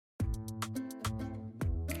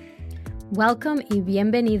Welcome y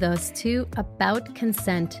bienvenidos to About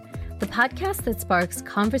Consent, the podcast that sparks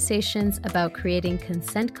conversations about creating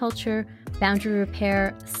consent culture, boundary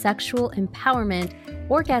repair, sexual empowerment,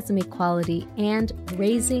 orgasm equality, and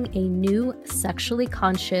raising a new sexually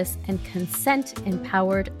conscious and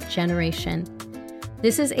consent-empowered generation.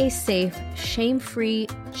 This is a safe, shame-free,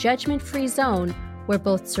 judgment-free zone where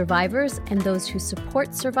both survivors and those who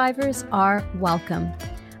support survivors are welcome.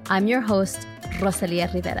 I'm your host, Rosalia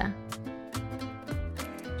Rivera.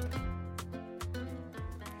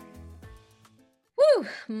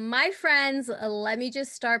 My friends, let me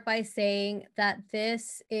just start by saying that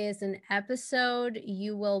this is an episode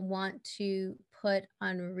you will want to put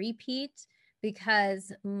on repeat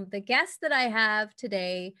because the guest that I have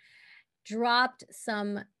today dropped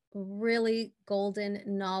some really golden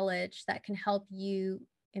knowledge that can help you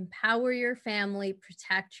empower your family,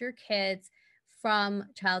 protect your kids from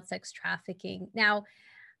child sex trafficking. Now,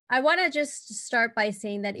 I want to just start by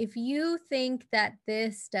saying that if you think that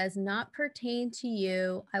this does not pertain to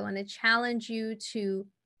you, I want to challenge you to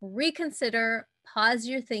reconsider, pause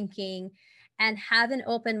your thinking, and have an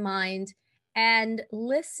open mind and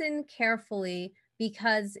listen carefully,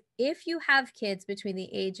 because if you have kids between the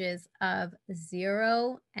ages of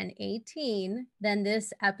 0 and 18, then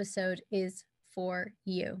this episode is for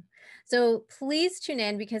you. So please tune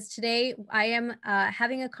in, because today I am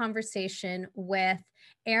having a conversation with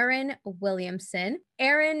Erin Williamson.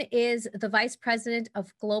 Erin is the Vice President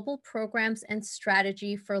of Global Programs and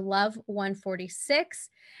Strategy for Love 146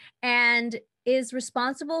 and is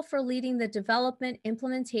responsible for leading the development,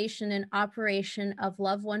 implementation, and operation of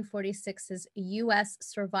Love 146's U.S.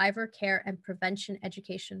 survivor care and prevention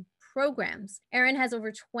education programs. Erin has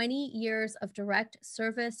over 20 years of direct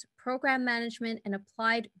service, program management, and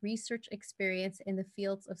applied research experience in the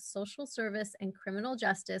fields of social service and criminal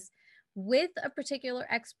justice, with a particular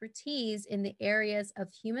expertise in the areas of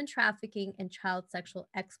human trafficking and child sexual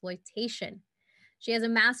exploitation. She has a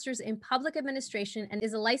master's in public administration and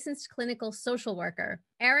is a licensed clinical social worker.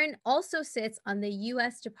 Erin also sits on the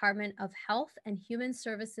U.S. Department of Health and Human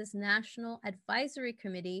Services National Advisory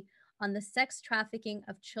Committee on the sex trafficking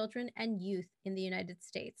of children and youth in the United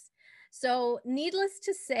States. So needless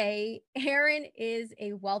to say, Erin is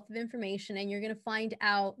a wealth of information, and you're going to find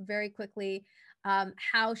out very quickly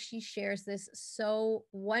how she shares this so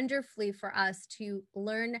wonderfully for us to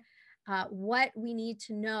learn what we need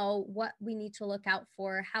to know, what we need to look out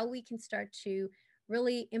for, how we can start to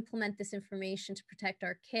really implement this information to protect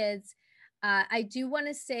our kids. I do want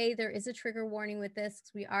to say there is a trigger warning with this,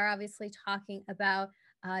 because we are obviously talking about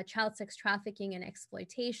child sex trafficking and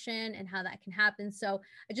exploitation and how that can happen. So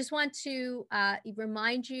I just want to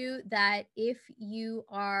remind you that if you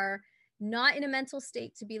are not in a mental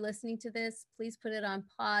state to be listening to this, please put it on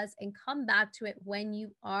pause and come back to it when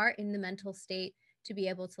you are in the mental state to be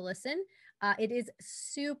able to listen. It is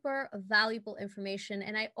super valuable information.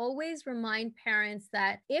 And I always remind parents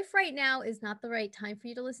that if right now is not the right time for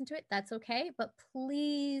you to listen to it, that's okay. But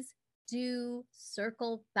please do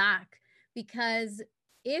circle back, because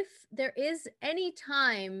if there is any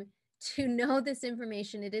time to know this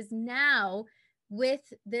information, it is now,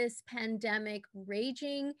 with this pandemic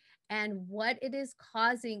raging and what it is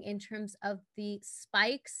causing in terms of the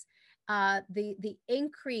spikes, the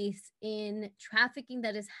increase in trafficking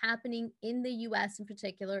that is happening in the US in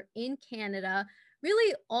particular, in Canada,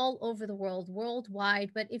 really all over the world,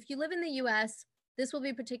 worldwide. But if you live in the US, this will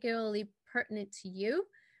be particularly pertinent to you,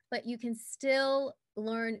 but you can still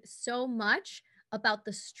learn so much about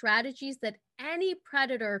the strategies that any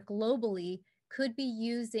predator globally could be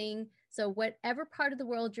using. So whatever part of the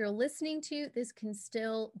world you're listening to, this can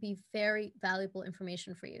still be very valuable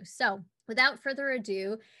information for you. So without further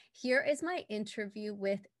ado, here is my interview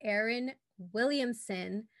with Erin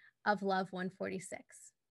Williamson of Love 146.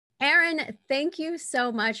 Erin, thank you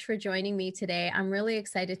so much for joining me today. I'm really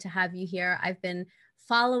excited to have you here. I've been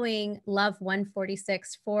following Love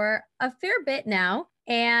 146 for a fair bit now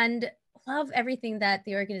and love everything that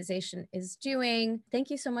the organization is doing.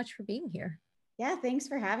 Thank you so much for being here. Yeah, thanks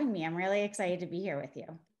for having me. I'm really excited to be here with you.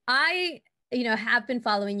 I have been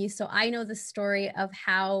following you, so I know the story of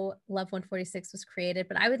how Love 146 was created,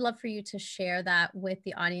 but I would love for you to share that with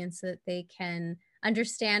the audience so that they can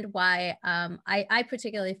understand why. I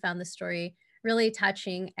particularly found the story really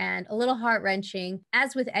touching and a little heart-wrenching,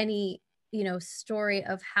 as with any, story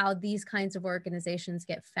of how these kinds of organizations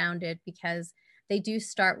get founded, because they do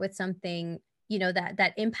start with something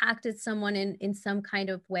that impacted someone in some kind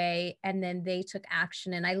of way, and then they took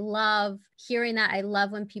action. And I love hearing that. I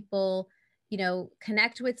love when people,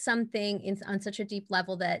 connect with something on such a deep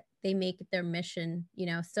level that they make it their mission,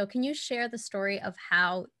 So can you share the story of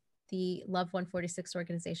how the Love 146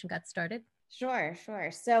 organization got started? Sure, sure.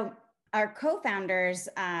 So our co-founders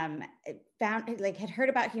had heard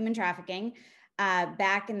about human trafficking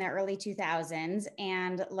back in the early 2000s,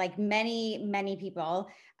 and like many people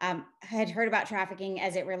had heard about trafficking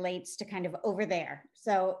as it relates to kind of over there.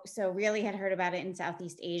 So really had heard about it in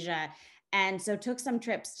Southeast Asia, and so took some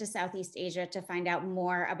trips to Southeast Asia to find out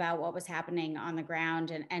more about what was happening on the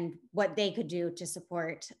ground and what they could do to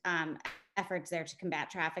support efforts there to combat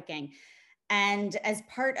trafficking. And as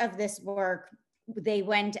part of this work, they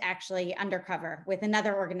went actually undercover with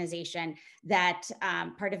another organization that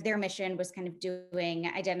part of their mission was kind of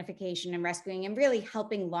doing identification and rescuing and really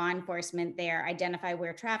helping law enforcement there identify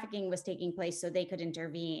where trafficking was taking place so they could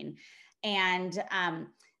intervene. And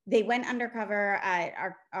they went undercover.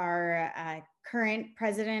 Our current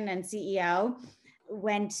president and CEO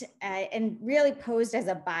went and really posed as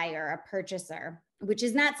a buyer, a purchaser, which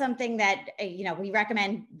is not something that we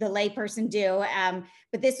recommend the layperson do.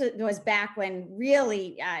 But this was back when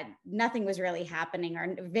really nothing was really happening,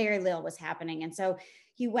 or very little was happening. And so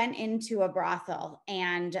he went into a brothel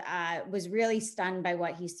and was really stunned by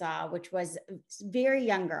what he saw, which was very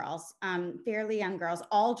young girls, fairly young girls,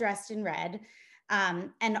 all dressed in red.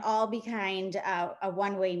 And all behind a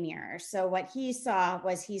one-way mirror. So what he saw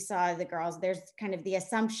the girls. There's kind of the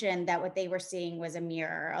assumption that what they were seeing was a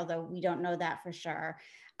mirror, although we don't know that for sure.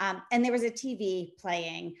 And there was a TV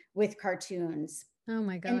playing with cartoons. Oh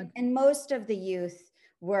my God. And most of the youth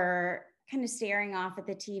were kind of staring off at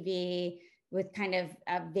the TV with kind of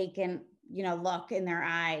a vacant, look in their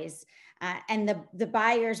eyes. And the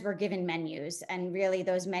buyers were given menus, and really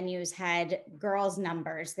those menus had girls'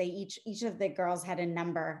 numbers. They each of the girls had a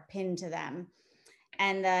number pinned to them,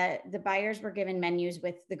 and the buyers were given menus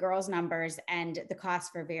with the girls' numbers and the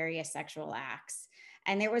cost for various sexual acts.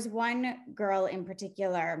 And there was one girl in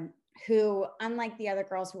particular who, unlike the other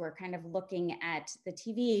girls who were kind of looking at the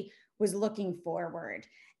TV, was looking forward.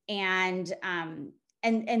 And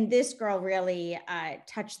this girl really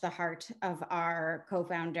touched the heart of our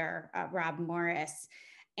co-founder, Rob Morris.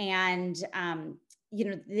 And,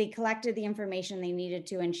 they collected the information they needed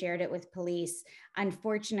to and shared it with police.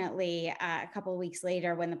 Unfortunately, a couple of weeks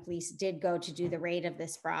later, when the police did go to do the raid of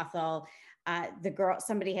this brothel,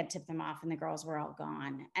 somebody had tipped them off and the girls were all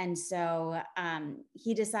gone. And so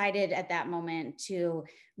he decided at that moment to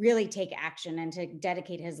really take action and to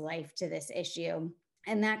dedicate his life to this issue.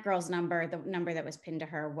 And that girl's number, the number that was pinned to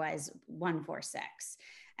her, was 146.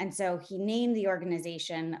 And so he named the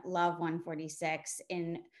organization Love 146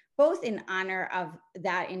 both in honor of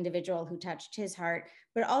that individual who touched his heart,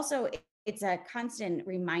 but also it's a constant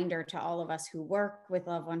reminder to all of us who work with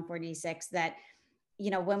Love 146 that,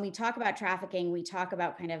 when we talk about trafficking, we talk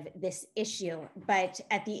about kind of this issue, but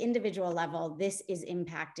at the individual level, this is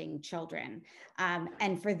impacting children.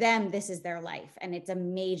 And for them, this is their life, and it's a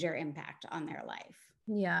major impact on their life.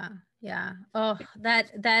 Yeah. Yeah. Oh,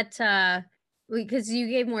 because you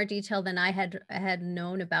gave more detail than I had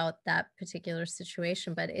known about that particular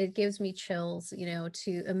situation, but it gives me chills,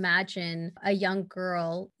 to imagine a young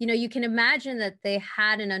girl, you can imagine that they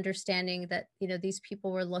had an understanding that, these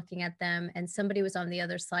people were looking at them and somebody was on the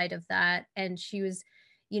other side of that. And she was,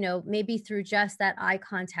 maybe through just that eye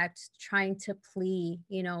contact, trying to plea,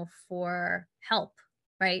 for help,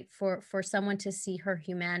 right? For someone to see her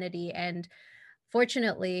humanity. And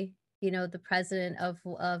fortunately, the president of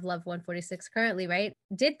Love 146 currently, right,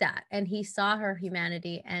 did that. And he saw her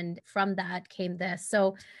humanity. And from that came this.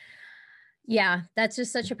 So yeah, that's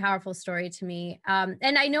just such a powerful story to me.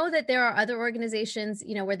 And I know that there are other organizations,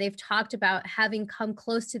 where they've talked about having come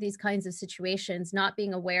close to these kinds of situations, not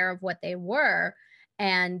being aware of what they were,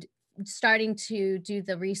 and starting to do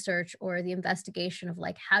the research or the investigation of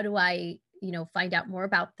like, how do I find out more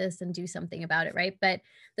about this and do something about it, right? But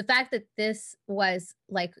the fact that this was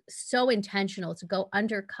like so intentional to go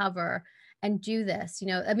undercover and do this,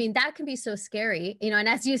 that can be so scary, and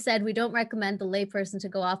as you said, we don't recommend the layperson to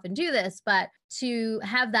go off and do this, but to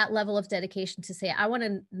have that level of dedication to say, I want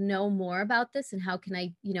to know more about this and how can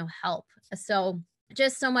I, help? So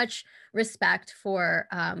just so much respect for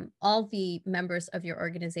all the members of your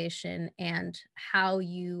organization and how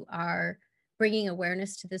you are bringing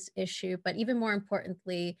awareness to this issue, but even more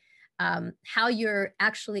importantly, how you're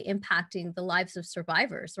actually impacting the lives of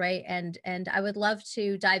survivors, right? And I would love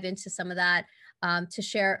to dive into some of that, to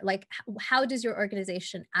share, like, how does your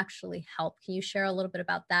organization actually help? Can you share a little bit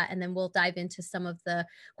about that? And then we'll dive into some of the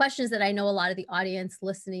questions that I know a lot of the audience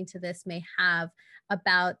listening to this may have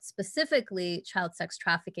about specifically child sex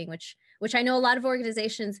trafficking, which I know a lot of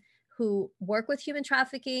organizations who work with human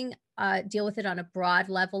trafficking deal with it on a broad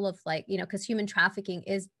level of like, because human trafficking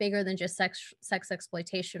is bigger than just sex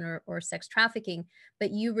exploitation or sex trafficking, but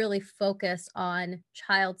you really focus on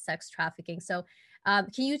child sex trafficking. So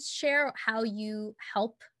can you share how you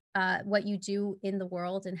help, what you do in the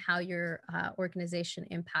world, and how your organization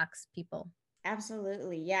impacts people?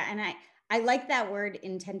 Absolutely. Yeah. And I like that word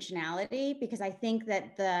intentionality, because I think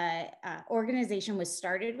that the organization was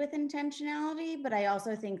started with intentionality, but I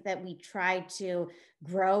also think that we try to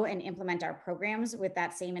grow and implement our programs with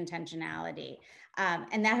that same intentionality.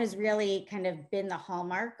 And that has really kind of been the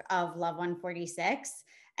hallmark of Love 146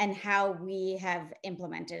 and how we have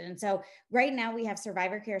implemented. And so right now we have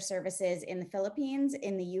survivor care services in the Philippines,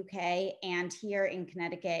 in the UK, and here in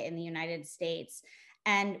Connecticut in the United States.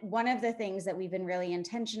 And one of the things that we've been really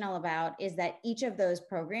intentional about is that each of those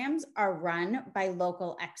programs are run by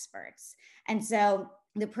local experts. And so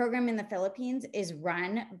the program in the Philippines is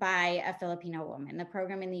run by a Filipino woman. The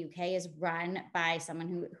program in the UK is run by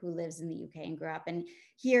someone who lives in the UK and grew up. And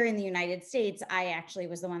here in the United States, I actually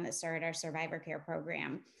was the one that started our survivor care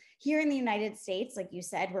program. Here in the United States, like you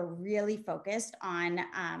said, we're really focused on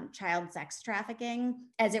child sex trafficking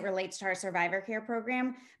as it relates to our survivor care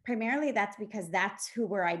program. Primarily, that's because that's who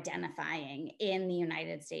we're identifying in the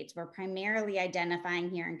United States. We're primarily identifying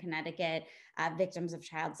here in Connecticut victims of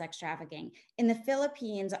child sex trafficking. In the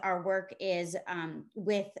Philippines, our work is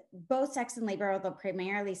with both sex and labor, although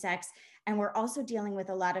primarily sex. And we're also dealing with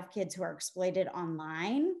a lot of kids who are exploited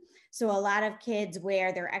online. So a lot of kids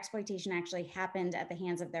where their exploitation actually happened at the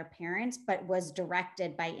hands of their parents, but was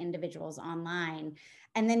directed by individuals online.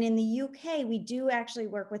 And then in the UK, we do actually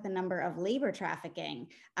work with a number of labor trafficking,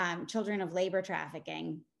 children of labor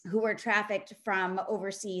trafficking, who were trafficked from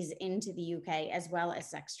overseas into the UK, as well as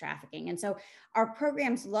sex trafficking. And so our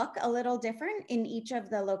programs look a little different in each of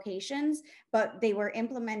the locations, but they were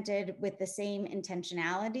implemented with the same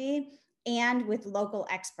intentionality and with local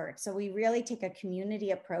experts. So we really take a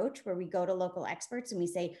community approach where we go to local experts and we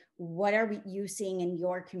say, what are you seeing in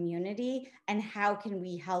your community, and how can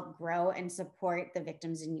we help grow and support the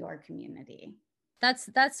victims in your community?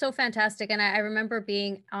 That's so fantastic. And I remember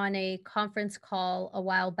being on a conference call a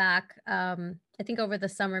while back, I think over the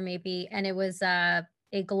summer maybe, and it was a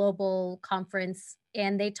global conference,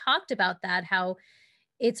 and they talked about that, how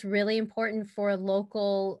it's really important for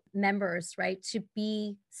local members, right, to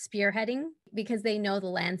be spearheading because they know the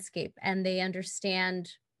landscape and they understand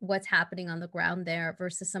what's happening on the ground there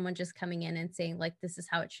versus someone just coming in and saying, like, this is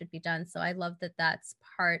how it should be done. So I love that that's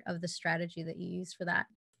part of the strategy that you use for that.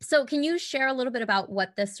 So can you share a little bit about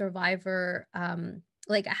what the survivor,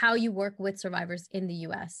 like how you work with survivors in the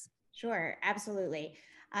US? Sure, absolutely.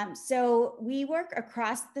 So we work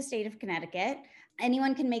across the state of Connecticut.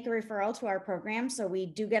 Anyone can make a referral to our program. So we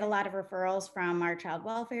do get a lot of referrals from our child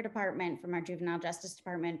welfare department, from our juvenile justice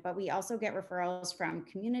department, but we also get referrals from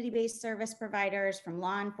community-based service providers, from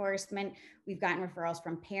law enforcement. We've gotten referrals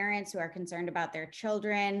from parents who are concerned about their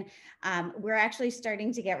children. We're actually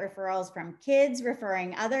starting to get referrals from kids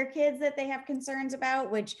referring other kids that they have concerns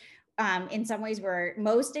about, which in some ways, we're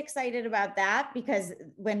most excited about that, because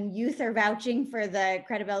when youth are vouching for the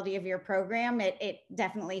credibility of your program, it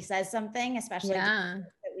definitely says something, especially Yeah.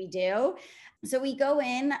 that we do. So we go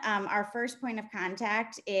in, our first point of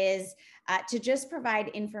contact is to just provide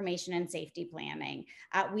information and safety planning.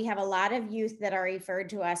 We have a lot of youth that are referred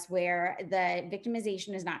to us where the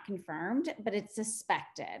victimization is not confirmed, but it's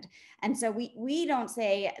suspected. And so we don't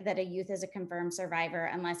say that a youth is a confirmed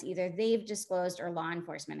survivor unless either they've disclosed or law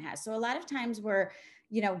enforcement has. So a lot of times we're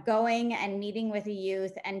going and meeting with a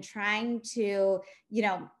youth and trying to,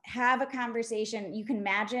 have a conversation. You can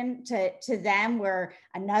imagine to them, we're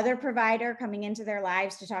another provider coming into their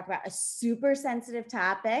lives to talk about a super sensitive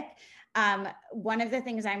topic. One of the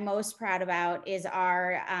things I'm most proud about is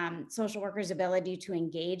our social workers' ability to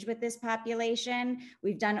engage with this population.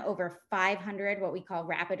 We've done over 500 what we call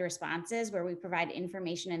rapid responses, where we provide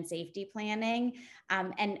information and safety planning.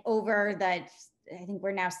 And over I think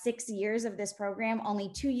we're now 6 years of this program, only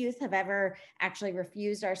 2 youth have ever actually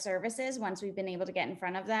refused our services once we've been able to get in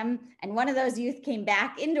front of them. And one of those youth came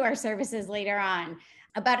back into our services later on.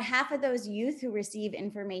 About half of those youth who receive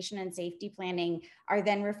information and safety planning are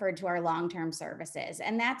then referred to our long-term services.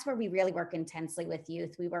 And that's where we really work intensely with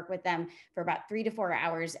youth. We work with them for about 3 to 4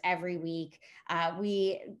 hours every week.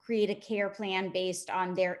 We create a care plan based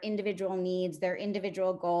on their individual needs, their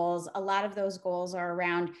individual goals. A lot of those goals are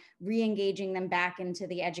around re-engaging them back into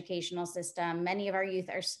the educational system. Many of our youth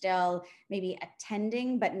are still maybe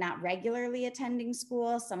attending, but not regularly attending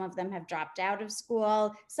school. Some of them have dropped out of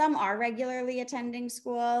school. Some are regularly attending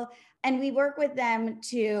school. And we work with them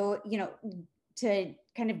to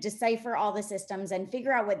kind of decipher all the systems and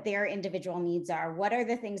figure out what their individual needs are. What are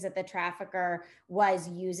the things that the trafficker was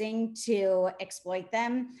using to exploit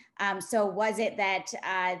them? So was it that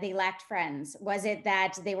they lacked friends? Was it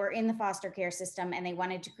that they were in the foster care system and they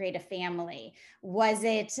wanted to create a family? Was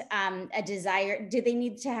it a desire? Did they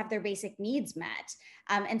need to have their basic needs met?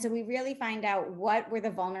 And so we really find out what were the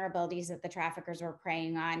vulnerabilities that the traffickers were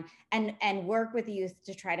preying on, and work with youth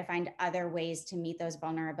to try to find other ways to meet those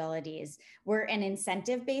vulnerabilities. We're an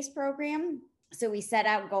incentive-based program. So we set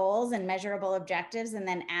out goals and measurable objectives. And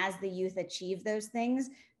then as the youth achieve those things,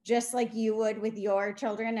 just like you would with your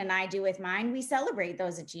children and I do with mine, we celebrate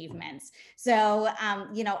those achievements. So,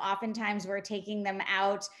 oftentimes we're taking them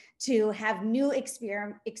out to have new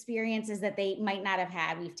experiences that they might not have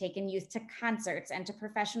had. We've taken youth to concerts and to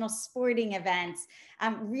professional sporting events,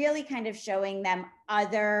 really kind of showing them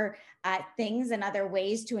other things and other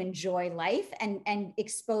ways to enjoy life, and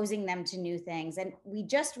exposing them to new things. And we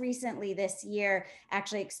just recently this year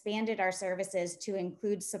actually expanded our services to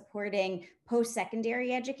include supporting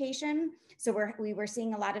post-secondary education. So we were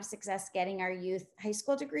seeing a lot of success getting our youth high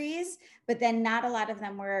school degrees, but then not a lot of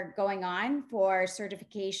them were going on for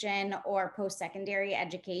certification or post-secondary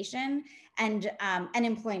education and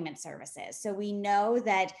employment services. So we know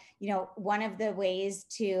that, one of the ways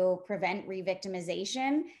to prevent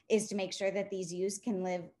re-victimization is to make sure that these youths can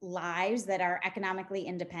live lives that are economically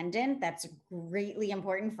independent. That's greatly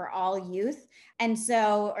important for all youth. And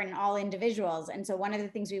all individuals. And so one of the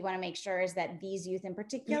things we want to make sure is that these youth in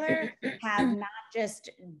particular have not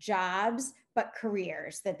just jobs, but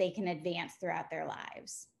careers that they can advance throughout their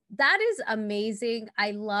lives. That is amazing.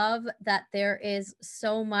 I love that there is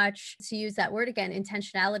so much, to use that word again,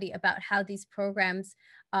 intentionality about how these programs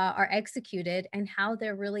are executed and how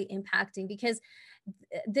they're really impacting, because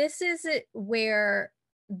this is where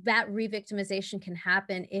that re-victimization can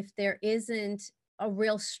happen if there isn't a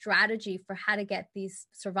real strategy for how to get these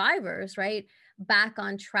survivors, right, back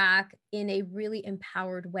on track in a really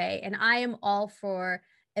empowered way. And I am all for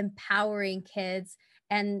empowering kids,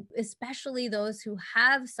 and especially those who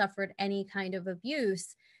have suffered any kind of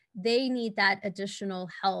abuse. They need that additional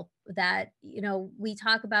help that, we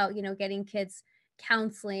talk about, getting kids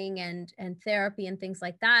counseling and therapy and things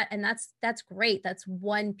like that, and that's great. That's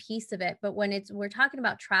one piece of it. But when we're talking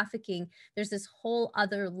about trafficking, there's this whole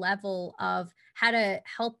other level of how to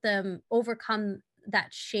help them overcome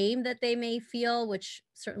that shame that they may feel, which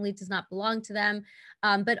certainly does not belong to them,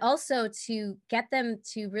 but also to get them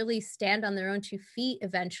to really stand on their own 2 feet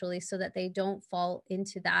eventually, so that they don't fall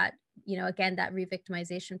into that, again, that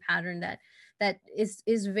re-victimization pattern that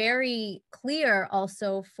is very clear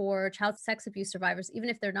also for child sex abuse survivors. Even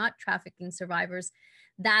if they're not trafficking survivors,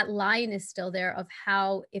 that line is still there of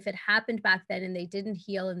how, if it happened back then and they didn't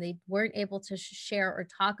heal and they weren't able to share or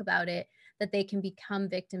talk about it, that they can become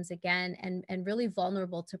victims again and really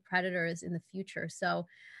vulnerable to predators in the future. So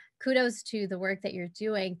kudos to the work that you're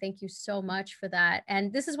doing. Thank you so much for that.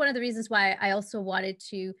 And this is one of the reasons why I also wanted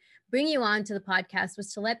to bring you on to the podcast,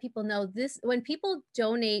 was to let people know this: when people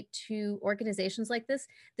donate to organizations like this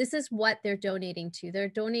is what they're donating to. They're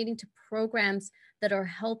donating to programs that are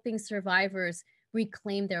helping survivors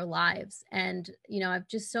reclaim their lives. And, I'm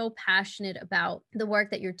just so passionate about the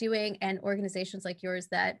work that you're doing and organizations like yours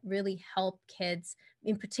that really help kids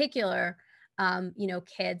in particular,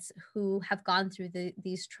 kids who have gone through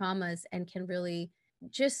these traumas and can really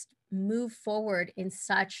just move forward in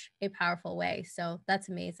such a powerful way. So that's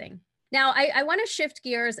amazing. Now, I want to shift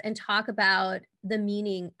gears and talk about the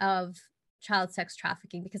meaning of child sex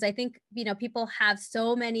trafficking, because I think, people have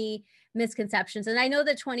so many misconceptions. And I know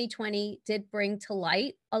that 2020 did bring to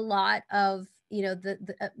light a lot of,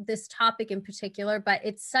 this topic in particular, but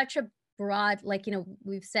it's such a broad, like,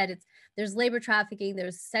 we've said, there's labor trafficking,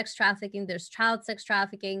 there's sex trafficking, there's child sex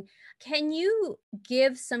trafficking. Can you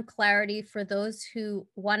give some clarity for those who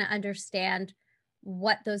want to understand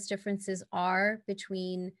what those differences are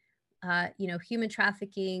between human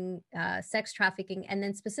trafficking, sex trafficking, and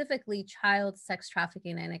then specifically child sex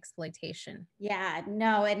trafficking and exploitation? Yeah,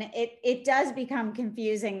 no, and it does become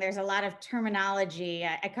confusing. There's a lot of terminology.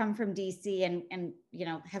 I come from DC and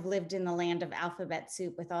have lived in the land of alphabet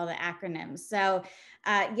soup with all the acronyms. So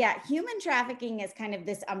human trafficking is kind of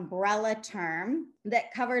this umbrella term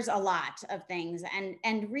that covers a lot of things,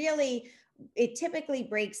 and really it typically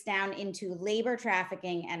breaks down into labor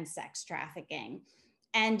trafficking and sex trafficking.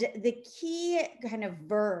 And the key kind of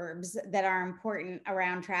verbs that are important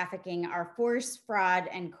around trafficking are force, fraud,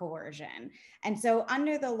 and coercion. And so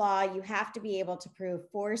under the law, you have to be able to prove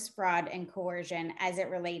force, fraud, and coercion as it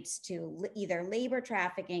relates to either labor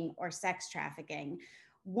trafficking or sex trafficking.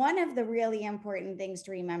 one of the really important things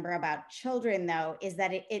to remember about children, though, is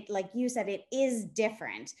that it, like you said, it is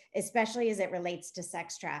different, especially as it relates to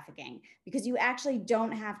sex trafficking, because you actually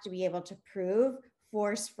don't have to be able to prove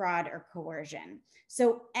force, fraud, or coercion.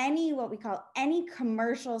 So any, what we call any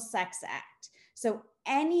commercial sex act, so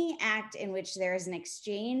any act in which there is an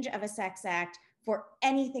exchange of a sex act for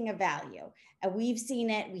anything of value. And we've seen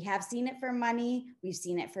it, we have seen it for money, we've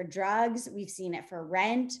seen it for drugs, we've seen it for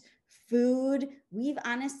rent, food. We've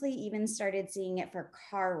honestly even started seeing it for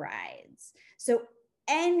car rides. So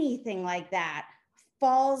anything like that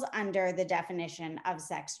falls under the definition of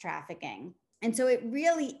sex trafficking. And so it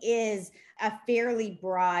really is a fairly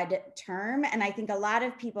broad term. And I think a lot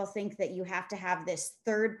of people think that you have to have this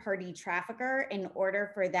third-party trafficker in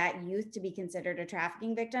order for that youth to be considered a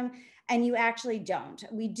trafficking victim. And you actually don't.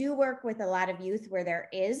 We do work with a lot of youth where there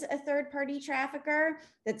is a third-party trafficker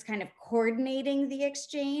that's kind of coordinating the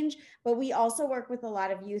exchange. But we also work with a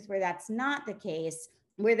lot of youth where that's not the case,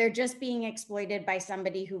 where they're just being exploited by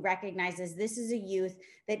somebody who recognizes this is a youth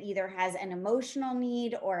that either has an emotional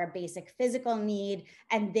need or a basic physical need,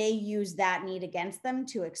 and they use that need against them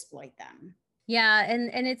to exploit them. Yeah,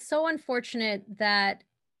 and it's so unfortunate that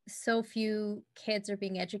so few kids are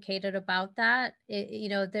being educated about that.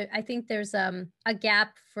 I think there's a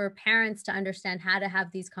gap for parents to understand how to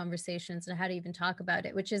have these conversations and how to even talk about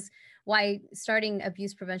it, which is why starting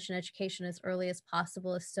abuse prevention education as early as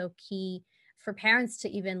possible is so key for parents to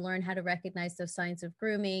even learn how to recognize those signs of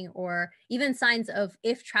grooming, or even signs of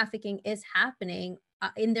if trafficking is happening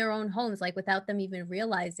in their own homes, like without them even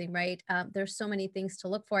realizing, right? There's so many things to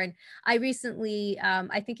look for. And I recently,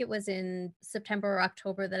 I think it was in September or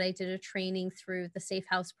October, that I did a training through the Safe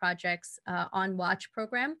House Project's On Watch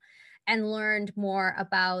program, and learned more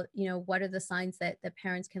about, what are the signs that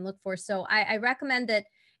parents can look for. So I recommend that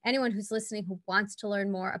anyone who's listening who wants to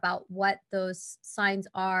learn more about what those signs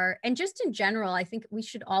are, and just in general, I think we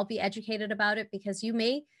should all be educated about it, because you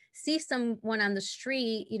may see someone on the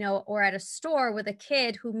street, or at a store with a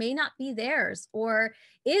kid who may not be theirs or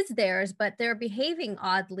is theirs, but they're behaving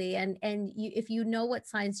oddly. And if you know what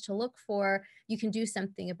signs to look for, you can do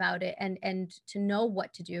something about it, and to know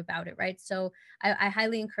what to do about it, right? So I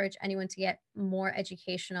highly encourage anyone to get more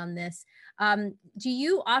education on this. Do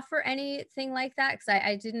you offer anything like that? Because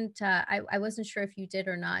I didn't, I wasn't sure if you did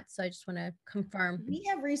or not. So I just want to confirm. We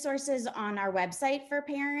have resources on our website for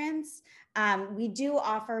parents. We do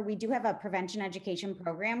have a prevention education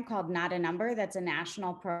program called Not a Number. That's a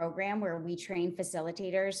national program where we train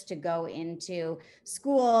facilitators to go into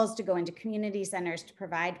schools, to go into community centers, to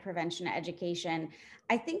provide prevention education.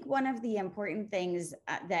 I think one of the important things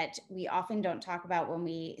that we often don't talk about when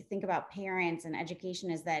we think about parents and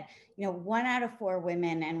education is that, 1 out of 4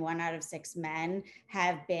 women and 1 out of 6 men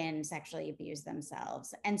have been sexually abused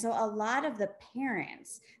themselves. And so a lot of the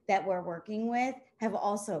parents that we're working with have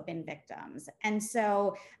also been victims. And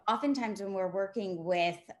so oftentimes when we're working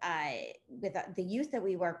with the youth that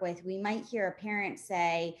we work with, we might hear a parent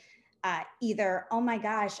say, either, "Oh my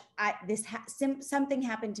gosh, something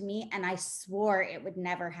happened to me and I swore it would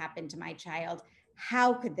never happen to my child.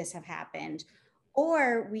 How could this have happened?"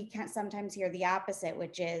 Or we can sometimes hear the opposite,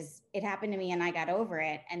 which is, "It happened to me and I got over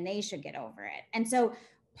it and they should get over it." And so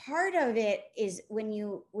part of it is when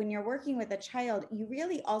you're working with a child, you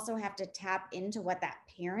really also have to tap into what that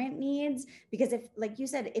parent needs, because if, like you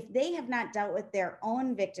said, if they have not dealt with their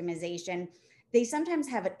own victimization, they sometimes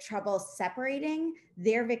have a trouble separating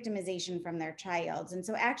their victimization from their child's. And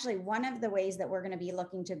so actually one of the ways that we're going to be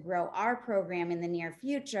looking to grow our program in the near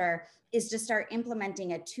future is to start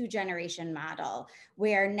implementing a 2-generation model,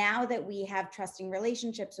 where now that we have trusting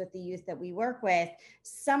relationships with the youth that we work with,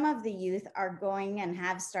 some of the youth are going and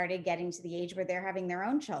have started getting to the age where they're having their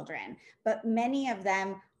own children, but many of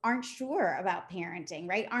them aren't sure about parenting,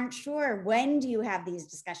 right? Aren't sure, when do you have these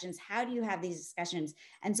discussions? How do you have these discussions?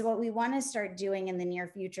 And so what we want to start doing in the near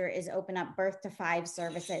future is open up birth to 5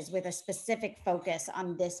 services with a specific focus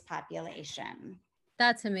on this population.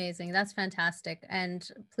 That's amazing. That's fantastic. And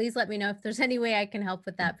please let me know if there's any way I can help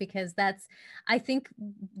with that, because that's, I think,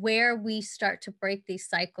 where we start to break these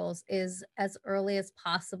cycles is as early as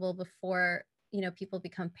possible before, people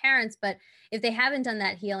become parents. But if they haven't done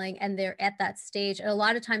that healing and they're at that stage, and a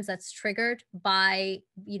lot of times that's triggered by,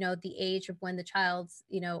 the age of when the child's,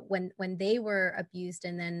 when they were abused,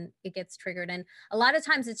 and then it gets triggered. And a lot of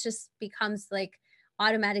times it just becomes like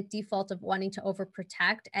automatic default of wanting to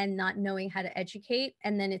overprotect and not knowing how to educate.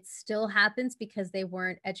 And then it still happens because they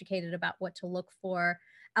weren't educated about what to look for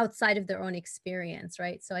outside of their own experience,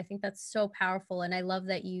 right? So I think that's so powerful. And I love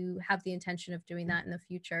that you have the intention of doing that in the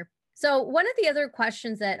future. So, one of the other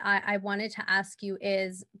questions that I wanted to ask you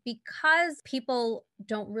is because people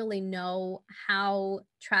don't really know how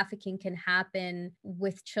trafficking can happen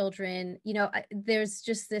with children, there's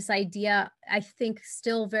just this idea, I think,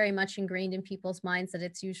 still very much ingrained in people's minds that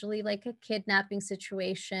it's usually like a kidnapping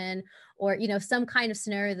situation or, some kind of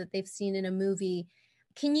scenario that they've seen in a movie.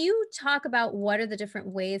 Can you talk about what are the different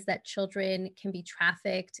ways that children can be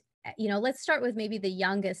trafficked? Let's start with maybe the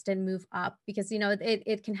youngest and move up because,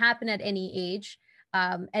 it can happen at any age.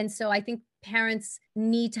 And so I think parents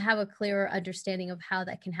need to have a clearer understanding of how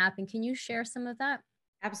that can happen. Can you share some of that?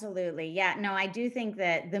 Absolutely. Yeah. No, I do think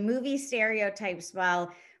that the movie stereotypes,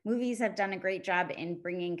 while movies have done a great job in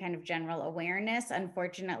bringing kind of general awareness,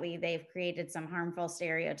 unfortunately, they've created some harmful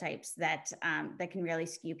stereotypes that can really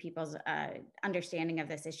skew people's understanding of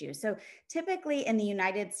this issue. So typically in the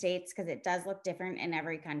United States, because it does look different in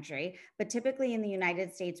every country, but typically in the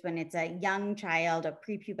United States, when it's a young child, a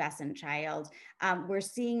prepubescent child, we're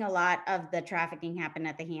seeing a lot of the trafficking happen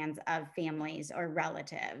at the hands of families or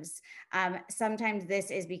relatives. Sometimes this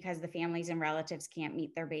is because the families and relatives can't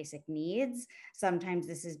meet their basic needs. Sometimes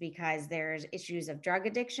this is because there's issues of drug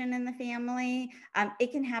addiction in the family.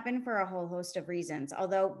 It can happen for a whole host of reasons.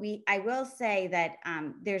 Although I will say that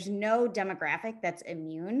there's no demographic that's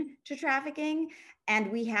immune to trafficking.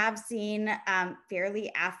 And we have seen fairly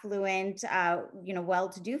affluent,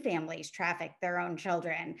 well-to-do families traffic their own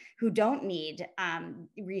children who don't need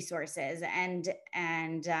resources, and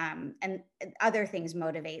other things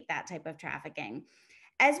motivate that type of trafficking.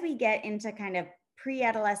 As we get into kind of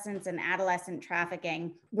pre-adolescence and adolescent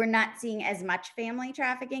trafficking, we're not seeing as much family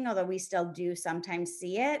trafficking, although we still do sometimes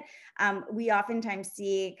see it. We oftentimes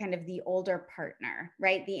see kind of the older partner,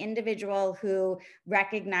 right? The individual who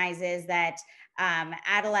recognizes that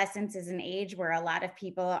adolescence is an age where a lot of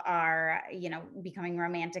people are, becoming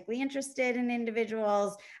romantically interested in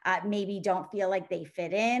individuals, maybe don't feel like they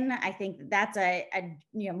fit in. I think that's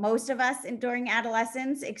most of us during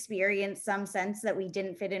adolescence experience some sense that we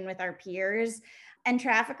didn't fit in with our peers. And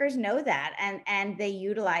traffickers know that, and they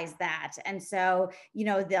utilize that. And so,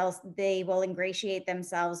 they will ingratiate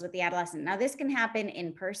themselves with the adolescent. Now, this can happen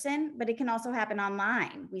in person, but it can also happen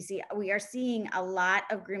online. We are seeing a lot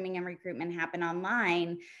of grooming and recruitment happen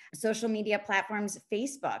online. Social media platforms,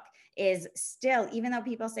 Facebook is still, even though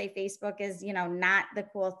people say Facebook is, not the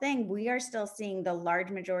cool thing, we are still seeing the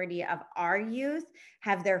large majority of our youth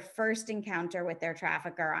have their first encounter with their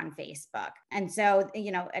trafficker on Facebook. And so,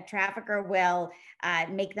 a trafficker will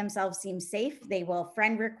make themselves seem safe. They will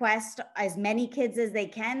friend request as many kids as they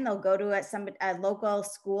can. They'll go to a local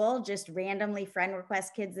school, just randomly friend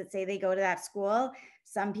request kids that say they go to that school.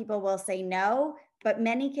 Some people will say no, but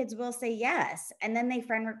many kids will say yes. And then they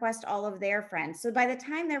friend request all of their friends. So by the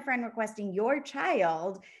time they're friend requesting your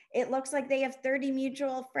child, it looks like they have 30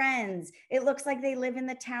 mutual friends. It looks like they live in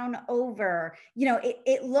the town over.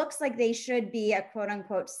 It looks like they should be a quote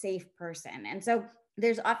unquote safe person. And so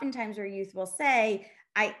there's oftentimes where youth will say,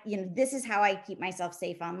 this is how I keep myself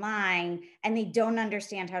safe online. And they don't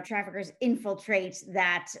understand how traffickers infiltrate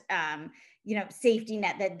that, safety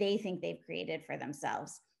net that they think they've created for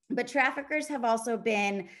themselves. But traffickers have also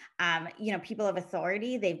been, people of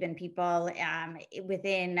authority. They've been people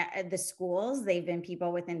within the schools. They've been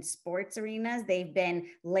people within sports arenas. They've been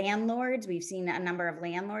landlords. We've seen a number of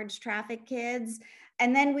landlords traffic kids.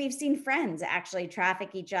 And then we've seen friends actually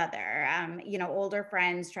traffic each other, older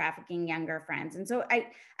friends trafficking younger friends. And so I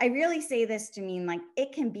really say this to mean like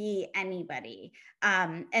it can be anybody.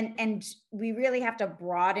 And we really have to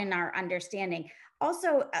broaden our understanding.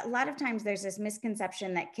 Also, a lot of times there's this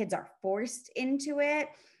misconception that kids are forced into it.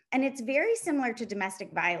 And it's very similar to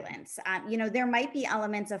domestic violence. There might be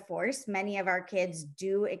elements of force. Many of our kids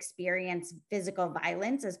do experience physical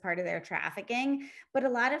violence as part of their trafficking, but a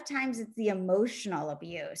lot of times it's the emotional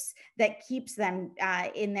abuse that keeps them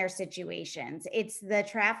in their situations. It's the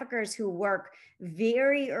traffickers who work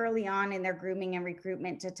very early on in their grooming and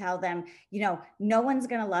recruitment to tell them, no one's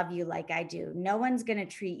going to love you like I do. No one's going to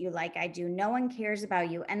treat you like I do. No one cares about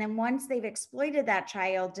you. And then once they've exploited that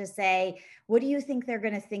child to say, what do you think they're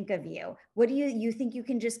going to think of you? What do you think you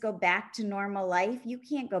can just go back to normal life? You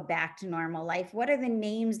can't go back to normal life. What are the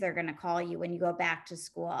names they're going to call you when you go back to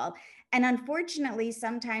school? And unfortunately,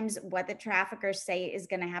 sometimes what the traffickers say is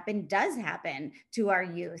going to happen does happen to our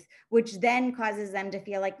youth, which then causes them to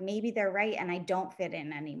feel like maybe they're right and I don't fit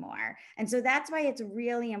in anymore. And so that's why it's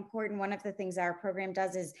really important. One of the things our program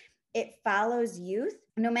does is it follows youth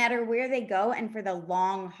no matter where they go and for the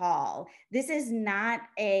long haul. This is not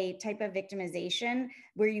a type of victimization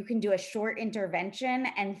where you can do a short intervention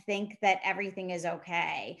and think that everything is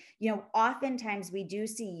okay. Oftentimes we do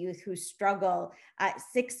see youth who struggle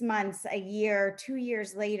 6 months, a year, 2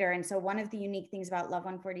 years later. And so one of the unique things about Love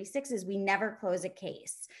 146 is we never close a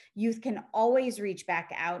case. Youth can always reach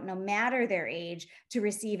back out, no matter their age, to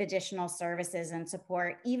receive additional services and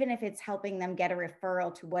support, even if it's helping them get a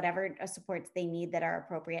referral to whatever supports they need that are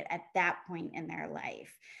appropriate at that point in their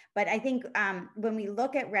life. But I think when we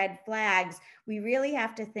look at red flags, we really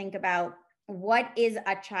have to think about what is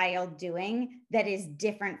a child doing that is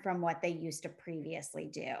different from what they used to previously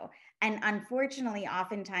do. And unfortunately,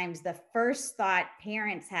 oftentimes the first thought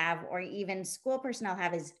parents have, or even school personnel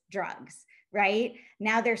have, is drugs, right?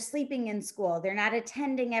 Now they're sleeping in school. They're not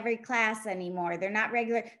attending every class anymore. They're not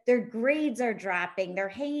regular. Their grades are dropping. They're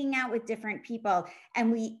hanging out with different people.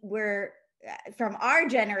 And we're from our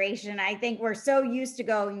generation, I think we're so used to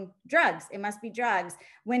going drugs. It must be drugs.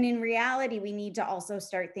 When in reality, we need to also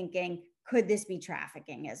start thinking, could this be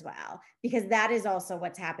trafficking as well? Because that is also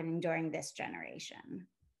what's happening during this generation.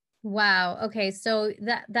 Wow. Okay. So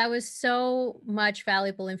that was so much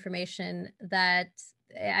valuable information that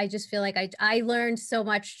I just feel like I learned so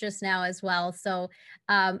much just now as well. So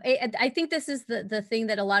I think this is the thing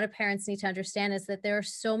that a lot of parents need to understand, is that there are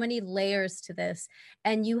so many layers to this,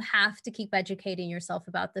 and you have to keep educating yourself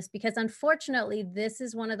about this, because unfortunately, this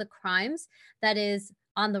is one of the crimes that is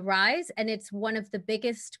on the rise, and it's one of the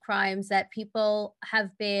biggest crimes that people have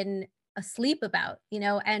been asleep about,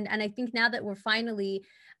 and I think now that we're finally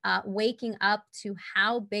waking up to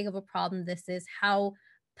how big of a problem this is, how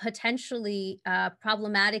potentially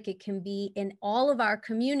problematic it can be in all of our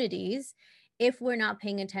communities if we're not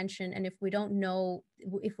paying attention, and if we don't know,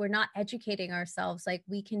 if we're not educating ourselves, like,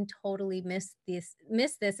 we can totally miss this.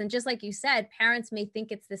 And just like you said, parents may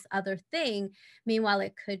think it's this other thing, meanwhile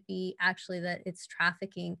it could be actually that it's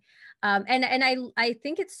trafficking. And I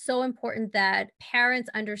think it's so important that parents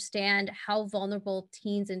understand how vulnerable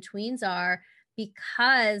teens and tweens are,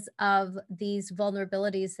 because of these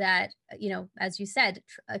vulnerabilities that, as you said,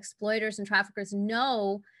 exploiters and traffickers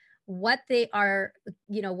know what they are,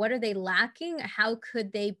 what are they lacking? How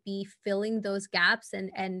could they be filling those gaps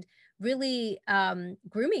and really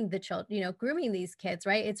grooming the children, grooming these kids,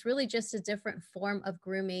 right? It's really just a different form of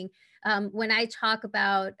grooming. When I talk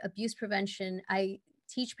about abuse prevention, I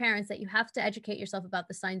teach parents that you have to educate yourself about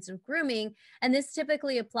the signs of grooming. And this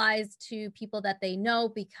typically applies to people that they know,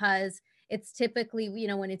 because it's typically,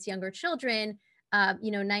 when it's younger children,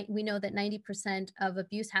 we know that 90% of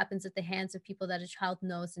abuse happens at the hands of people that a child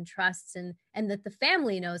knows and trusts, and that the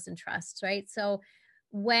family knows and trusts, right? So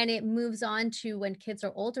when it moves on to when kids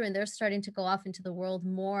are older and they're starting to go off into the world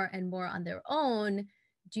more and more on their own,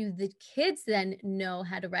 do the kids then know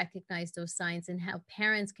how to recognize those signs, and how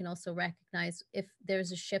parents can also recognize if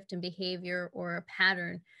there's a shift in behavior or a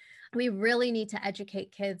pattern? We really need to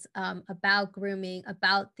educate kids about grooming,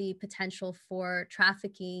 about the potential for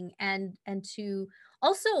trafficking, and to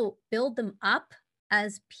also build them up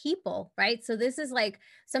as people, right? So this is like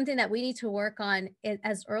something that we need to work on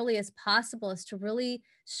as early as possible, is to really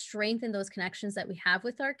strengthen those connections that we have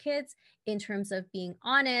with our kids, in terms of being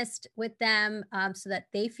honest with them, so that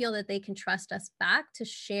they feel that they can trust us back to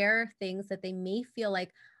share things that they may feel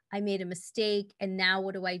like, I made a mistake, and now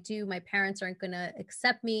what do I do? My parents aren't going to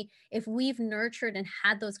accept me. If we've nurtured and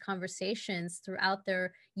had those conversations throughout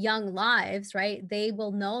their young lives, right, they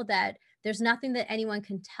will know that there's nothing that anyone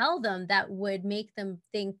can tell them that would make them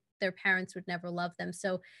think their parents would never love them.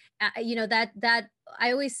 So, that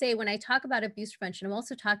I always say, when I talk about abuse prevention, I'm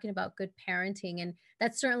also talking about good parenting. And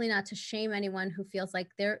that's certainly not to shame anyone who feels like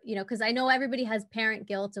they're, because I know everybody has parent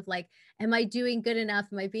guilt of like, am I doing good enough?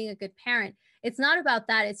 Am I being a good parent? It's not about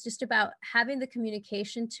that. It's just about having the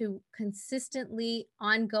communication to consistently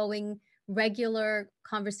ongoing, regular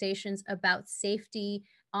conversations about safety,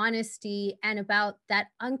 honesty, and about that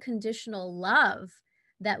unconditional love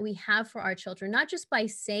that we have for our children, not just by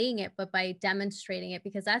saying it, but by demonstrating it,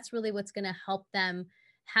 because that's really what's going to help them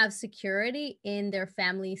have security in their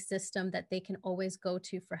family system that they can always go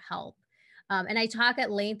to for help. And I talk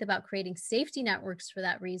at length about creating safety networks for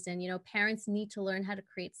that reason. Parents need to learn how to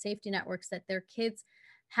create safety networks, that their kids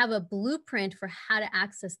have a blueprint for how to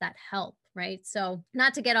access that help, right? So,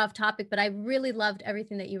 not to get off topic, but I really loved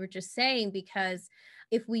everything that you were just saying, because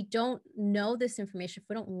if we don't know this information, if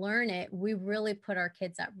we don't learn it, we really put our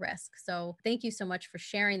kids at risk. So thank you so much for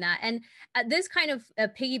sharing that. And this kind of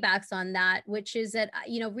piggybacks on that, which is that,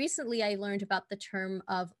 recently I learned about the term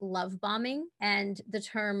of love bombing and the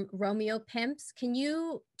term Romeo pimps. Can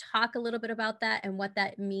you talk a little bit about that and what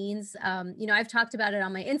that means? I've talked about it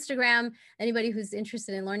on my Instagram, anybody who's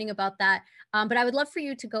interested in learning about that. But I would love for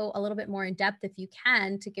you to go a little bit more in depth, if you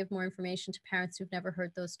can, to give more information to parents who've never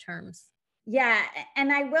heard those terms. Yeah,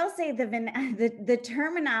 and I will say the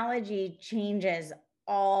terminology changes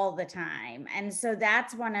all the time. And so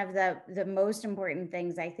that's one of the most important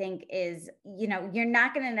things, I think, is, you're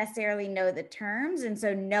not going to necessarily know the terms. And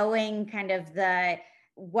so knowing kind of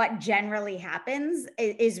what generally happens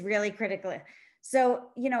is really critical. So,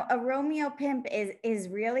 a Romeo pimp is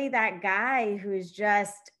really that guy who's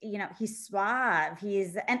just, he's suave.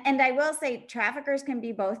 And I will say traffickers can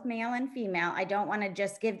be both male and female. I don't want to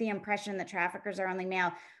just give the impression that traffickers are only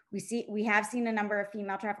male. We have seen a number of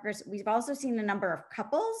female traffickers. We've also seen a number of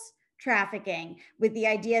couples trafficking with the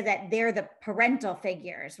idea that they're the parental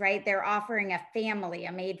figures, right? They're offering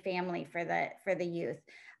a made family for the youth.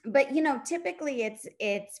 But typically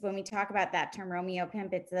it's when we talk about that term Romeo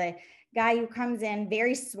pimp, it's the guy who comes in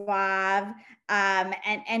very suave,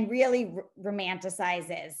 and really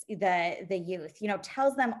romanticizes the youth,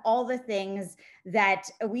 tells them all the things that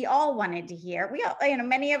we all wanted to hear. We all,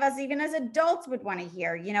 many of us, even as adults, would want to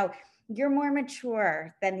hear, you're more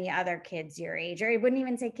mature than the other kids your age, or I wouldn't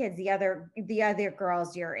even say kids, the other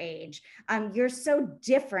girls your age. You're so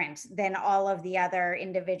different than all of the other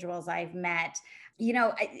individuals I've met.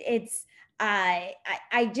 It's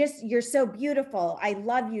you're so beautiful. I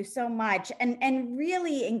love you so much. And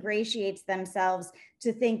really ingratiates themselves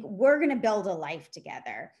to think we're going to build a life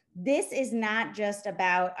together. This is not just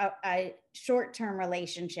about a short-term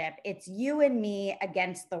relationship. It's you and me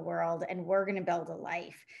against the world, and we're going to build a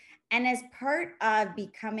life. And as part of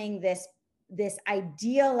becoming this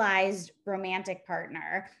idealized romantic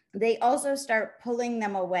partner, they also start pulling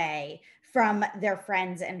them away from their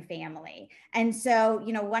friends and family. And so,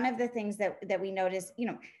 one of the things that we notice,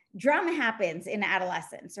 drama happens in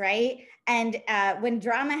adolescence, right? And when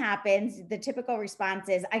drama happens, the typical response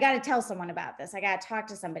is, I got to tell someone about this. I got to talk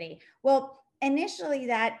to somebody. Well, initially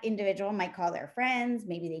that individual might call their friends.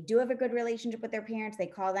 Maybe they do have a good relationship with their parents. They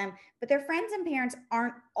call them, but their friends and parents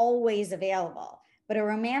aren't always available. But a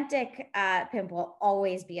romantic pimp will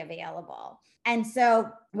always be available. And so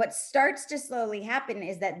what starts to slowly happen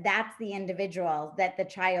is that that's the individual that the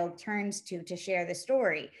child turns to share the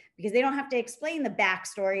story, because they don't have to explain the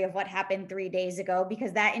backstory of what happened 3 days ago,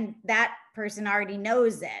 because that person already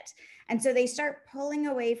knows it. And so they start pulling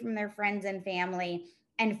away from their friends and family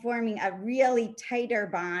and forming a really tighter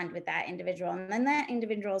bond with that individual. And then that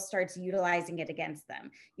individual starts utilizing it against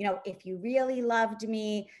them. If you really loved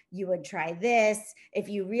me, you would try this. If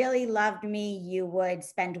you really loved me, you would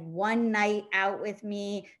spend one night out with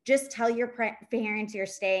me. Just tell your parents you're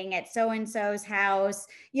staying at so-and-so's house,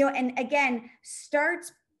 and again,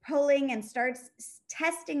 starts pulling and starts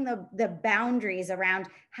testing the boundaries around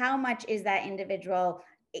how much is that individual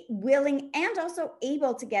willing and also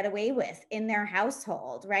able to get away with in their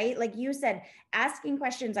household, right? Like you said, asking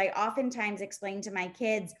questions. I oftentimes explain to my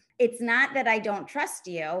kids, it's not that I don't trust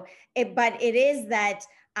you, but it is that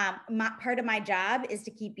part of my job is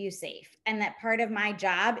to keep you safe. And that part of my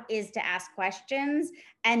job is to ask questions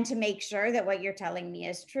and to make sure that what you're telling me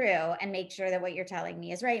is true, and make sure that what you're telling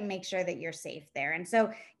me is right, and make sure that you're safe there. And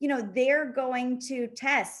so, they're going to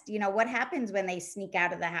test, what happens when they sneak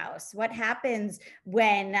out of the house? What happens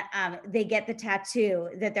when they get the tattoo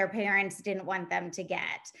that their parents didn't want them to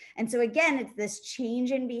get? And so again, it's this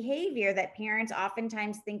change in behavior that parents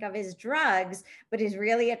oftentimes think of as drugs, but is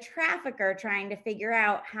really a trafficker trying to figure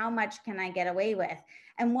out how much can I get away with.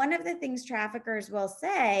 And one of the things traffickers will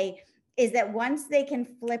say is that once they can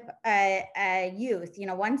flip a youth,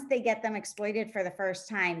 once they get them exploited for the first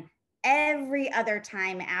time, every other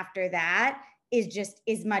time after that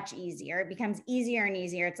is much easier. It becomes easier and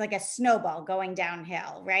easier. It's like a snowball going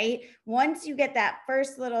downhill, right? Once you get that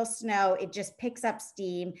first little snow, it just picks up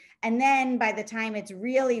steam. And then by the time it's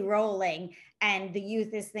really rolling and the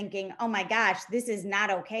youth is thinking, oh my gosh, this is not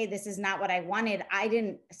okay. This is not what I wanted. I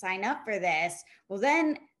didn't sign up for this. Well,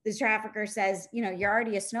 then the trafficker says, you're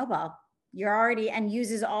already a snowball. And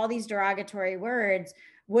uses all these derogatory words.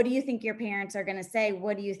 What do you think your parents are going to say?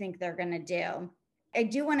 What do you think they're going to do? I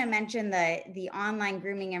do want to mention the online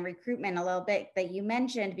grooming and recruitment a little bit that you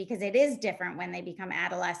mentioned, because it is different when they become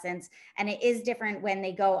adolescents, and it is different when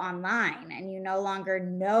they go online and you no longer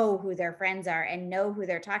know who their friends are and know who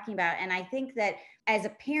they're talking about. And I think that as a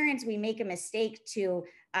parents, we make a mistake to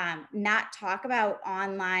not talk about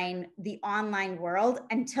the online world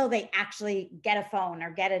until they actually get a phone or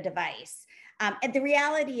get a device. And the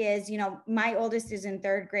reality is, my oldest is in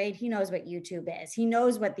third grade. He knows what YouTube is. He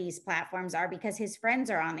knows what these platforms are because his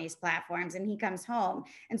friends are on these platforms and he comes home.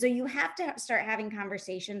 And so you have to start having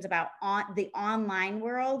conversations about the online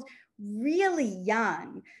world really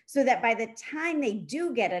young, so that by the time they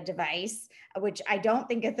do get a device, which I don't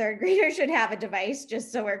think a third grader should have a device,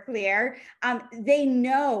 just so we're clear, they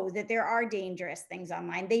know that there are dangerous things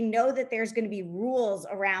online. They know that there's going to be rules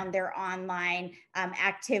around their online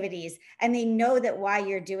activities. And they know that why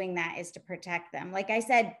you're doing that is to protect them. Like I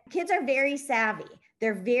said, kids are very savvy.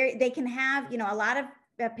 They can have, a lot of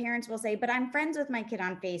parents will say, but I'm friends with my kid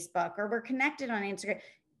on Facebook, or we're connected on Instagram.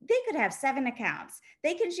 They could have 7 accounts.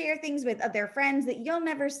 They can share things with their friends that you'll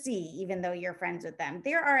never see, even though you're friends with them.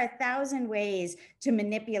 There are 1,000 ways to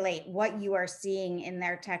manipulate what you are seeing in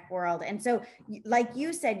their tech world. And so, like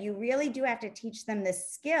you said, you really do have to teach them the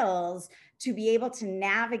skills to be able to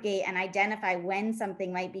navigate and identify when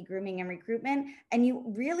something might be grooming and recruitment. And you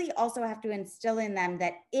really also have to instill in them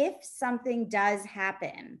that if something does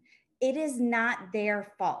happen, it is not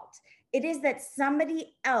their fault. It is that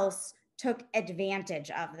somebody else took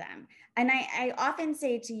advantage of them. And I often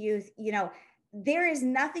say to youth, there is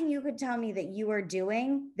nothing you could tell me that you are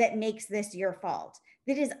doing that makes this your fault.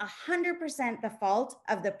 That is 100% the fault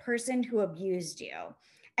of the person who abused you.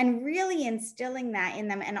 And really instilling that in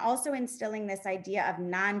them, and also instilling this idea of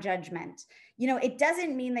non-judgment. It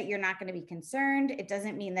doesn't mean that you're not going to be concerned. It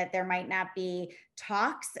doesn't mean that there might not be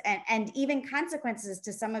talks and even consequences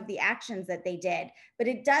to some of the actions that they did. But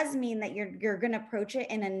it does mean that you're going to approach it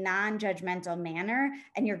in a non-judgmental manner,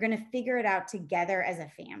 and you're going to figure it out together as a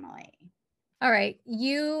family. All right.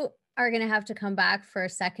 You are going to have to come back for a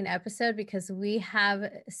second episode because we have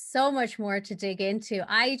so much more to dig into.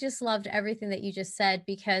 I just loved everything that you just said,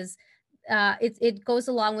 because it goes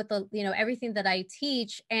along with everything that I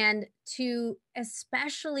teach, and to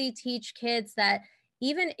especially teach kids that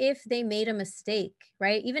even if they made a mistake,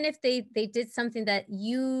 right? Even if they did something that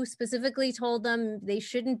you specifically told them they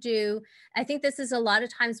shouldn't do. I think this is a lot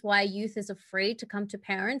of times why youth is afraid to come to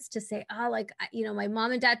parents to say, oh, my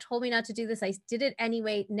mom and dad told me not to do this. I did it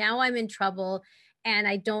anyway. Now I'm in trouble. And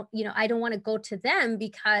I don't want to go to them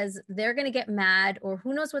because they're going to get mad, or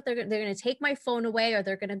who knows what they're going to take my phone away, or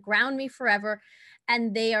they're going to ground me forever.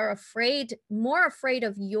 And they are more afraid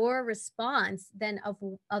of your response than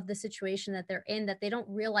of the situation that they're in, that they don't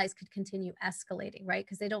realize could continue escalating, right?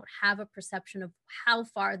 Because they don't have a perception of how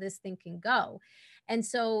far this thing can go. And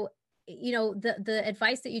so, the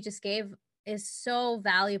advice that you just gave is so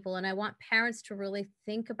valuable. And I want parents to really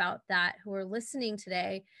think about that who are listening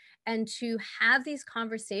today, and to have these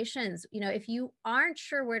conversations. If you aren't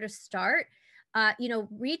sure where to start,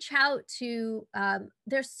 reach out to,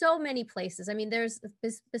 there's so many places. I mean, there's,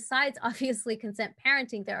 besides obviously Consent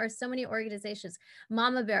Parenting, there are so many organizations,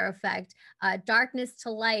 Mama Bear Effect, Darkness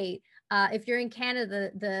to Light. If you're in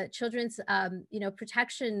Canada, the Children's,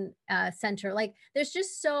 Protection Center, like there's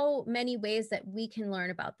just so many ways that we can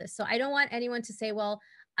learn about this. So I don't want anyone to say, well,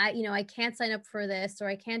 I can't sign up for this, or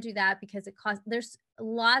I can't do that because it costs. There's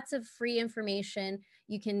lots of free information.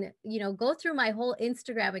 You can, go through my whole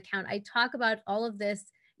Instagram account. I talk about all of this,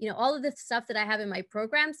 all of the stuff that I have in my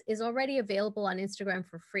programs is already available on Instagram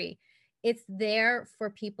for free. It's there for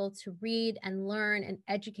people to read and learn and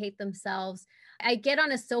educate themselves. I get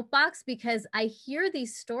on a soapbox because I hear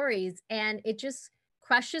these stories, and it just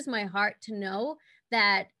crushes my heart to know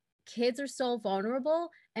that kids are so vulnerable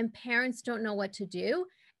and parents don't know what to do,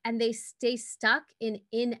 and they stay stuck in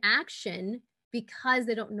inaction because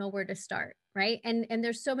they don't know where to start, right? And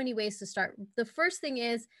there's so many ways to start. The first thing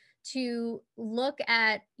is to look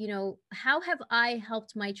at, how have I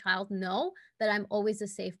helped my child know that I'm always a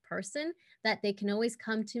safe person, that they can always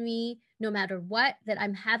come to me no matter what, that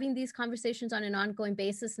I'm having these conversations on an ongoing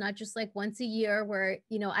basis, not just like once a year where,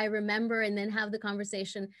 I remember and then have the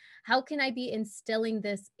conversation. How can I be instilling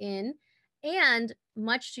this in? And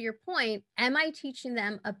much to your point, am I teaching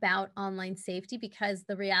them about online safety? Because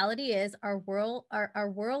the reality is our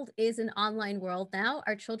world is an online world now.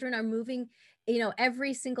 Our children are moving,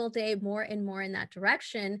 every single day more and more in that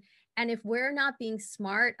direction. And if we're not being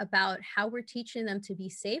smart about how we're teaching them to be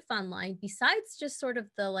safe online, besides just sort of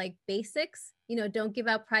the like basics, don't give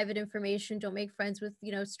out private information, don't make friends with,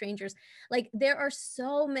 strangers. Like there are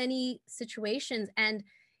so many situations. And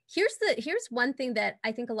here's one thing that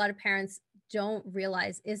I think a lot of parents don't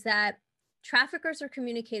realize is that traffickers are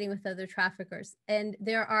communicating with other traffickers, and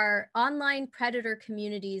there are online predator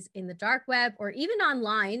communities in the dark web, or even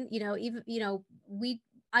online, we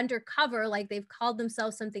undercover, like they've called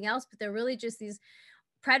themselves something else, but they're really just these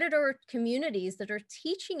predator communities that are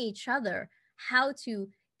teaching each other how to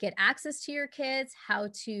get access to your kids, how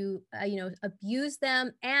to, abuse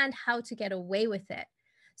them, and how to get away with it.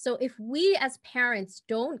 So if we as parents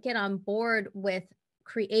don't get on board with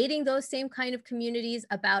creating those same kind of communities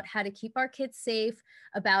about how to keep our kids safe,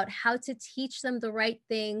 about how to teach them the right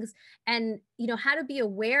things, and how to be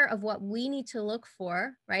aware of what we need to look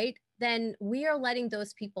for, right? Then we are letting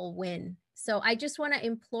those people win. So I just want to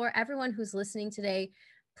implore everyone who's listening today,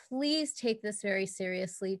 please take this very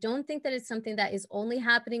seriously. Don't think that it's something that is only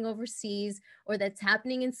happening overseas or that's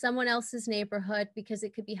happening in someone else's neighborhood, because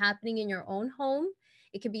it could be happening in your own home.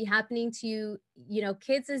 It could be happening to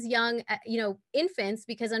kids as young, infants,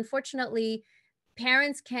 because unfortunately,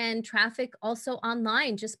 parents can traffic also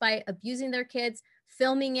online just by abusing their kids,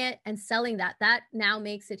 filming it, and selling that. That now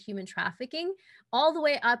makes it human trafficking, all the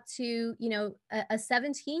way up to, a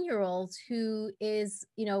 17-year-old who is,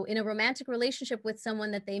 in a romantic relationship with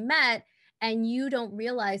someone that they met, and you don't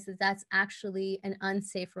realize that that's actually an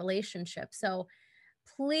unsafe relationship. So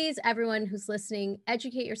please, everyone who's listening,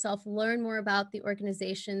 educate yourself, learn more about the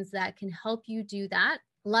organizations that can help you do that.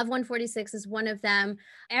 Love 146 is one of them.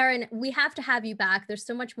 Erin, we have to have you back. There's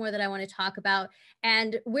so much more that I want to talk about.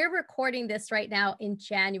 And we're recording this right now in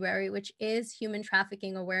January, which is Human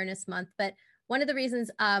Trafficking Awareness Month. But one of the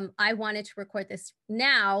reasons I wanted to record this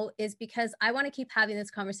now is because I want to keep having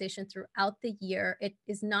this conversation throughout the year. It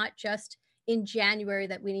is not just in January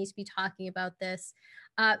that we need to be talking about this.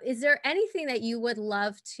 Is there anything that you would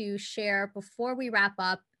love to share before we wrap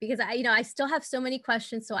up? Because I still have so many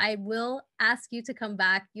questions, so I will ask you to come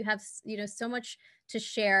back. You have, so much to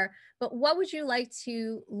share, but what would you like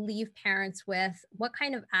to leave parents with? What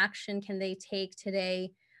kind of action can they take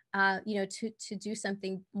today, to do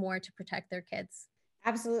something more to protect their kids?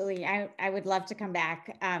 Absolutely. I would love to come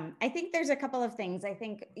back. I think there's a couple of things. I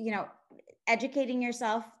think, educating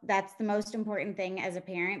yourself, that's the most important thing as a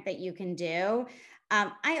parent that you can do.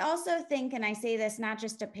 I also think, and I say this not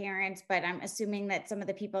just to parents, but I'm assuming that some of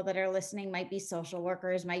the people that are listening might be social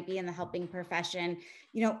workers, might be in the helping profession.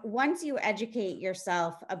 Once you educate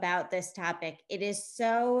yourself about this topic, it is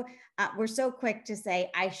so, we're so quick to say,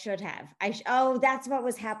 I should have, oh, that's what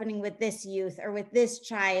was happening with this youth or with this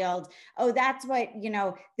child. Oh, that's what,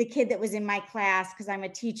 the kid that was in my class, because I'm a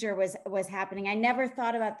teacher, was happening. I never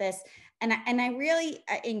thought about this. And I really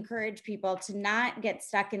encourage people to not get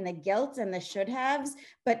stuck in the guilt and the should haves,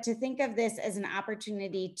 but to think of this as an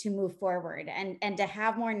opportunity to move forward and to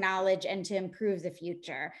have more knowledge and to improve the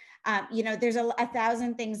future. There's a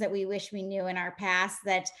thousand things that we wish we knew in our past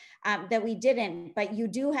that we didn't, but you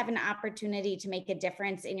do have an opportunity to make a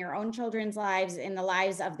difference in your own children's lives, in the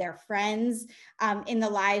lives of their friends, in the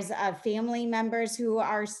lives of family members who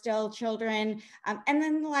are still children, and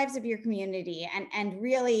then the lives of your community. And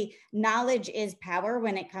really, knowledge is power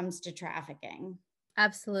when it comes to trafficking.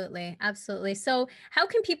 Absolutely. Absolutely. So how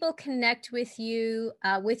can people connect with you,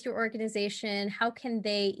 with your organization? How can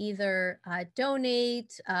they either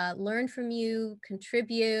donate, learn from you,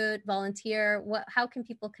 contribute, volunteer? How can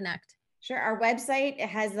people connect? Sure. Our website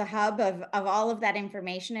has the hub of all of that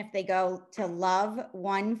information. If they go to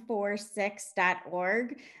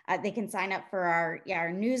love146.org, they can sign up for our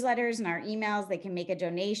newsletters and our emails. They can make a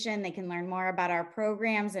donation. They can learn more about our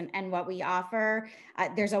programs and what we offer.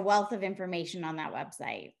 There's a wealth of information on that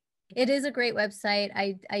website. It is a great website.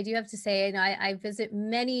 I do have to say, I visit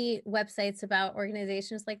many websites about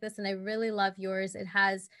organizations like this, and I really love yours. It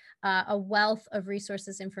has a wealth of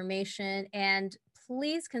resources, information, and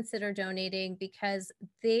please consider donating, because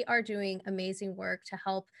they are doing amazing work to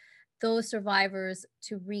help those survivors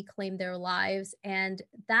to reclaim their lives. And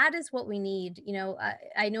that is what we need.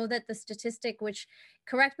 I know that the statistic, which,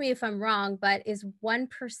 correct me if I'm wrong, but is 1%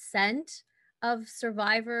 of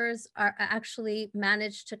survivors are actually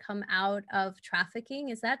managed to come out of trafficking.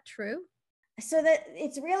 Is that true? So that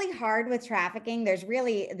it's really hard with trafficking.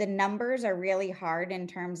 The numbers are really hard in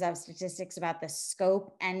terms of statistics about the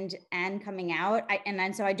scope and coming out.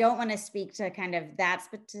 So I don't want to speak to kind of that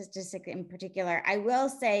statistic in particular. I will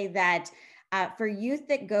say that for youth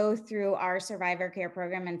that go through our survivor care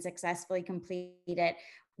program and successfully complete it,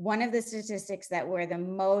 one of the statistics that we're the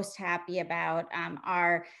most happy about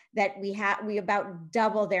are that we about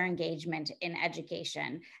double their engagement in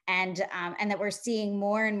education, and that we're seeing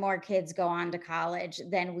more and more kids go on to college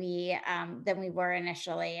than we were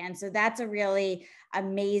initially. And so that's a really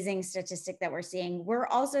amazing statistic that we're seeing. We're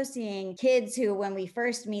also seeing kids who, when we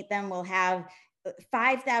first meet them, will have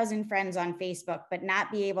 5,000 friends on Facebook, but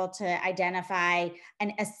not be able to identify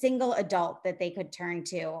a single adult that they could turn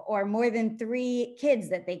to, or more than 3 kids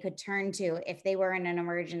that they could turn to if they were in an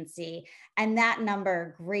emergency. And that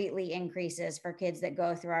number greatly increases for kids that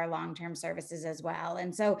go through our long-term services as well.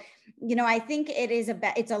 And so, I think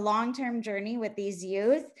it's a long-term journey with these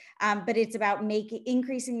youth, but it's about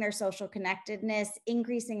increasing their social connectedness,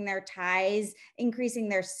 increasing their ties, increasing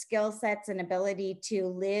their skill sets and ability to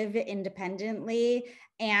live independently.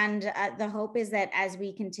 And the hope is that as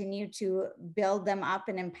we continue to build them up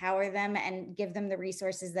and empower them and give them the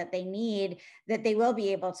resources that they need, that they will be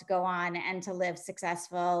able to go on and to live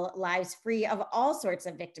successful lives free of all sorts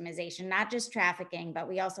of victimization, not just trafficking, but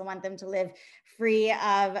we also want them to live free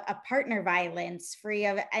of partner violence, free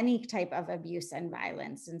of any type of abuse and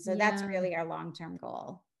violence. And so that's really our long-term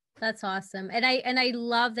goal. That's awesome. And I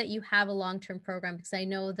love that you have a long-term program, because I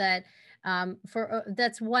know that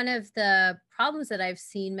that's one of the problems that I've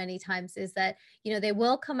seen many times is that, they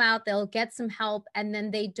will come out, they'll get some help, and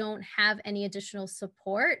then they don't have any additional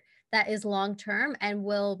support that is long-term and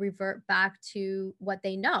will revert back to what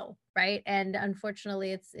they know. Right. And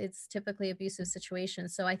unfortunately, it's typically abusive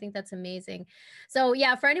situations. So I think that's amazing. So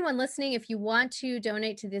yeah, for anyone listening, if you want to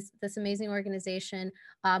donate to this amazing organization,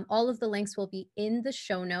 all of the links will be in the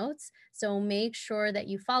show notes. So make sure that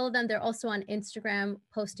you follow them. They're also on Instagram,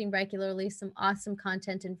 posting regularly some awesome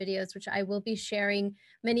content and videos, which I will be sharing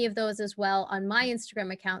many of those as well on my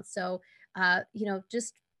Instagram account. So,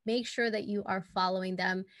 just make sure that you are following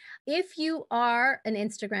them. If you are an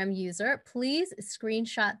Instagram user, please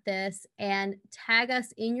screenshot this and tag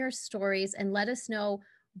us in your stories and let us know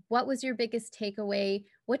what was your biggest takeaway.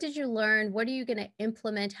 What did you learn? What are you going to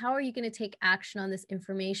implement? How are you going to take action on this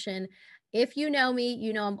information? If you know me,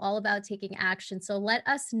 you know I'm all about taking action. So let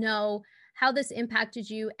us know how this impacted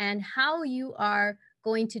you and how you are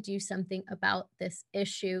going to do something about this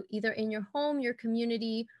issue, either in your home, your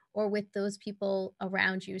community, or with those people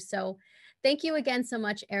around you. So thank you again so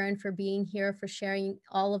much, Erin, for being here, for sharing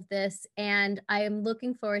all of this. And I am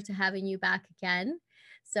looking forward to having you back again.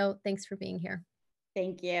 So thanks for being here.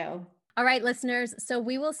 Thank you. All right, listeners. So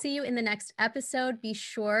we will see you in the next episode. Be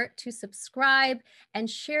sure to subscribe and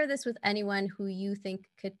share this with anyone who you think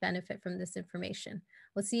could benefit from this information.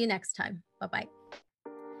 We'll see you next time. Bye-bye.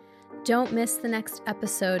 Don't miss the next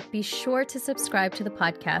episode. Be sure to subscribe to the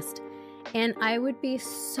podcast. And I would be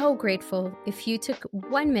so grateful if you took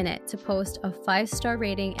 1 minute to post a 5-star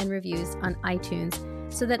rating and reviews on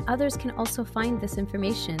iTunes so that others can also find this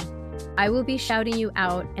information. I will be shouting you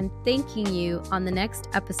out and thanking you on the next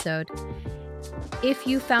episode. If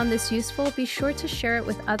you found this useful, be sure to share it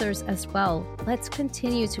with others as well. Let's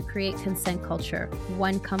continue to create consent culture,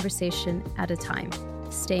 one conversation at a time.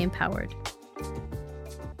 Stay empowered.